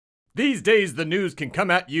These days, the news can come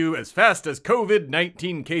at you as fast as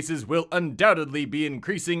COVID-19 cases will undoubtedly be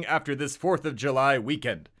increasing after this 4th of July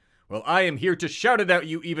weekend. Well, I am here to shout it at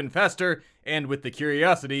you even faster, and with the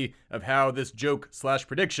curiosity of how this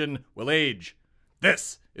joke/prediction will age.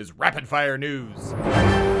 This is Rapid Fire News.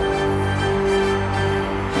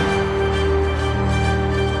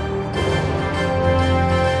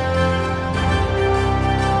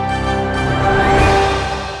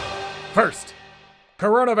 First,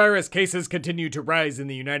 coronavirus cases continue to rise in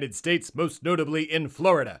the United States, most notably in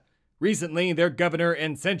Florida. Recently, their governor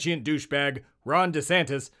and sentient douchebag, Ron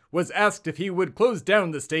DeSantis, was asked if he would close down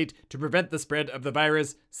the state to prevent the spread of the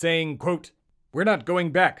virus, saying, quote, "We're not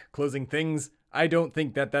going back, closing things. I don't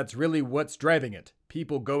think that's really what's driving it.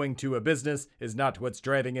 People going to a business is not what's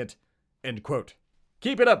driving it." End quote.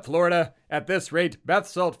 Keep it up, Florida. At this rate, bath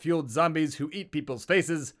salt-fueled zombies who eat people's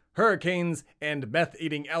faces, hurricanes, and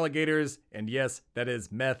meth-eating alligators, and yes, that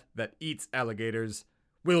is meth that eats alligators,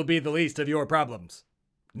 will be the least of your problems.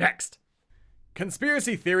 Next.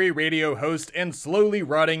 Conspiracy theory radio host and slowly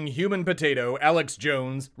rotting human potato Alex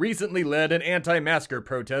Jones recently led an anti-masker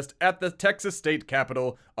protest at the Texas state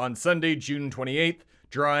capitol on Sunday, June 28th,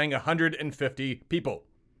 drawing 150 people.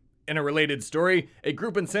 In a related story, a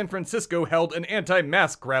group in San Francisco held an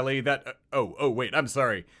anti-mask rally that...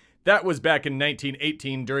 That was back in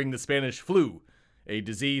 1918 during the Spanish flu, a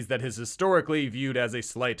disease that is historically viewed as a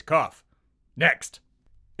slight cough. Next.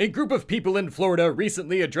 A group of people in Florida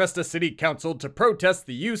recently addressed a city council to protest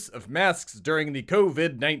the use of masks during the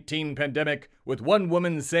COVID-19 pandemic, with one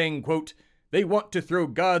woman saying, quote, "They want to throw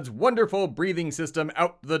God's wonderful breathing system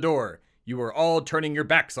out the door. You are all turning your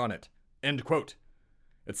backs on it." End quote.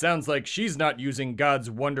 It sounds like she's not using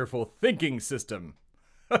God's wonderful thinking system.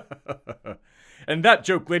 And that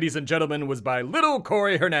joke, ladies and gentlemen, was by Little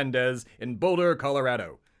Corey Hernandez in Boulder,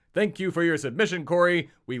 Colorado. Thank you for your submission, Corey.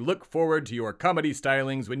 We look forward to your comedy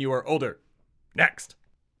stylings when you are older. Next.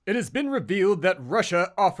 It has been revealed that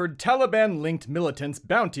Russia offered Taliban-linked militants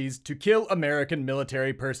bounties to kill American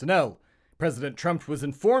military personnel. President Trump was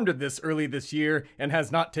informed of this early this year and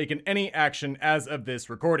has not taken any action as of this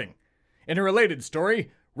recording. In a related story,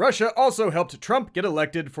 Russia also helped Trump get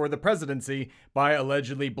elected for the presidency by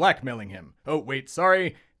allegedly blackmailing him.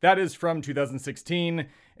 That is from 2016,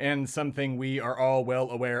 and something we are all well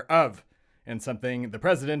aware of, and something the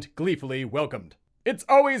president gleefully welcomed. It's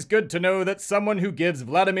always good to know that someone who gives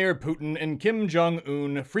Vladimir Putin and Kim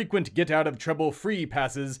Jong-un frequent get-out-of-trouble free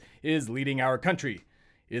passes is leading our country.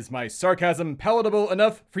 Is my sarcasm palatable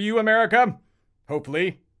enough for you, America?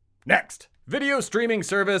 Hopefully. Next. Video streaming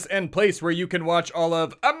service and place where you can watch all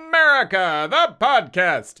of America, the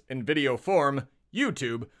podcast, in video form,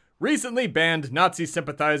 YouTube, recently banned Nazi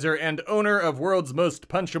sympathizer and owner of World's Most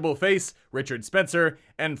Punchable Face, Richard Spencer,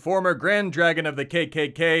 and former Grand Dragon of the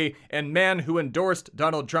KKK and man who endorsed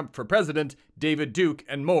Donald Trump for president, David Duke,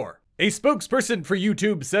 and more. A spokesperson for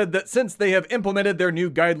YouTube said that since they have implemented their new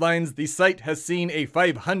guidelines, the site has seen a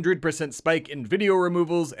 500% spike in video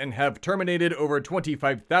removals and have terminated over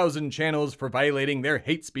 25,000 channels for violating their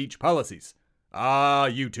hate speech policies. Ah,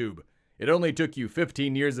 YouTube. It only took you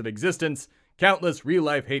 15 years of existence, countless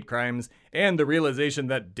real-life hate crimes, and the realization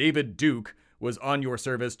that David Duke was on your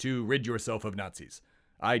service to rid yourself of Nazis.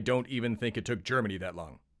 I don't even think it took Germany that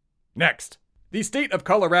long. Next. The state of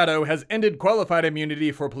Colorado has ended qualified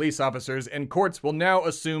immunity for police officers, and courts will now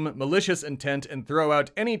assume malicious intent and throw out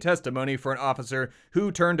any testimony for an officer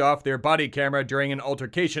who turned off their body camera during an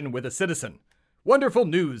altercation with a citizen. Wonderful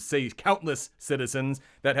news, say countless citizens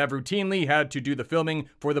that have routinely had to do the filming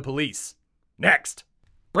for the police. Next.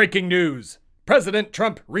 Breaking news. President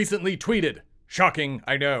Trump recently tweeted. Shocking,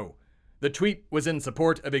 I know. The tweet was in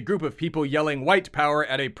support of a group of people yelling white power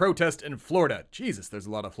at a protest in Florida. Jesus, there's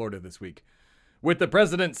a lot of Florida this week. With the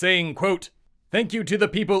president saying, quote, "Thank you to the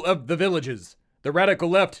people of the villages. The radical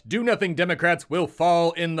left do-nothing Democrats will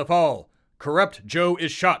fall in the fall. Corrupt Joe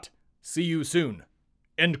is shot. See you soon."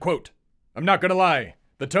 End quote. I'm not gonna lie.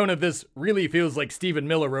 The tone of this really feels like Stephen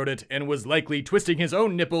Miller wrote it and was likely twisting his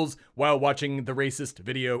own nipples while watching the racist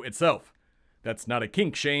video itself. That's not a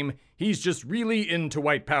kink shame. He's just really into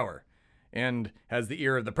white power and has the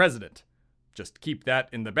ear of the president. Just keep that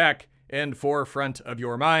in the back and forefront of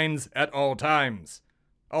your minds at all times.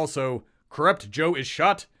 Also, corrupt Joe is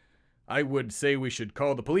shot? I would say we should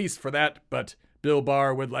call the police for that, but Bill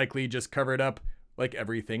Barr would likely just cover it up like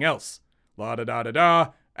everything else.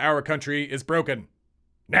 La-da-da-da-da, our country is broken.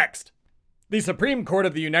 Next. The Supreme Court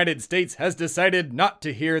of the United States has decided not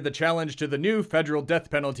to hear the challenge to the new federal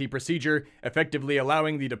death penalty procedure, effectively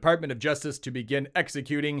allowing the Department of Justice to begin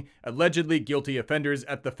executing allegedly guilty offenders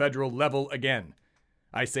at the federal level again.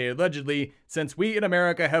 I say allegedly, since we in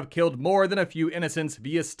America have killed more than a few innocents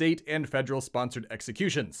via state and federal sponsored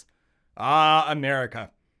executions. Ah,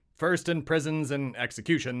 America. First in prisons and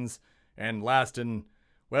executions, and last in,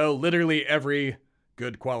 well, literally every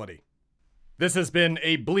good quality. This has been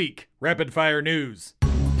a bleak Rapid Fire News.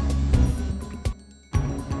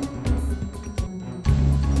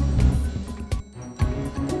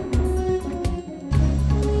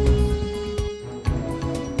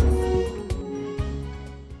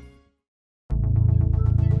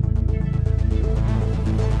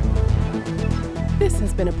 This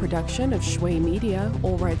has been a production of Shui Media,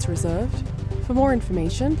 all rights reserved. For more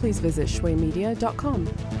information, please visit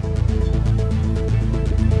shuimedia.com.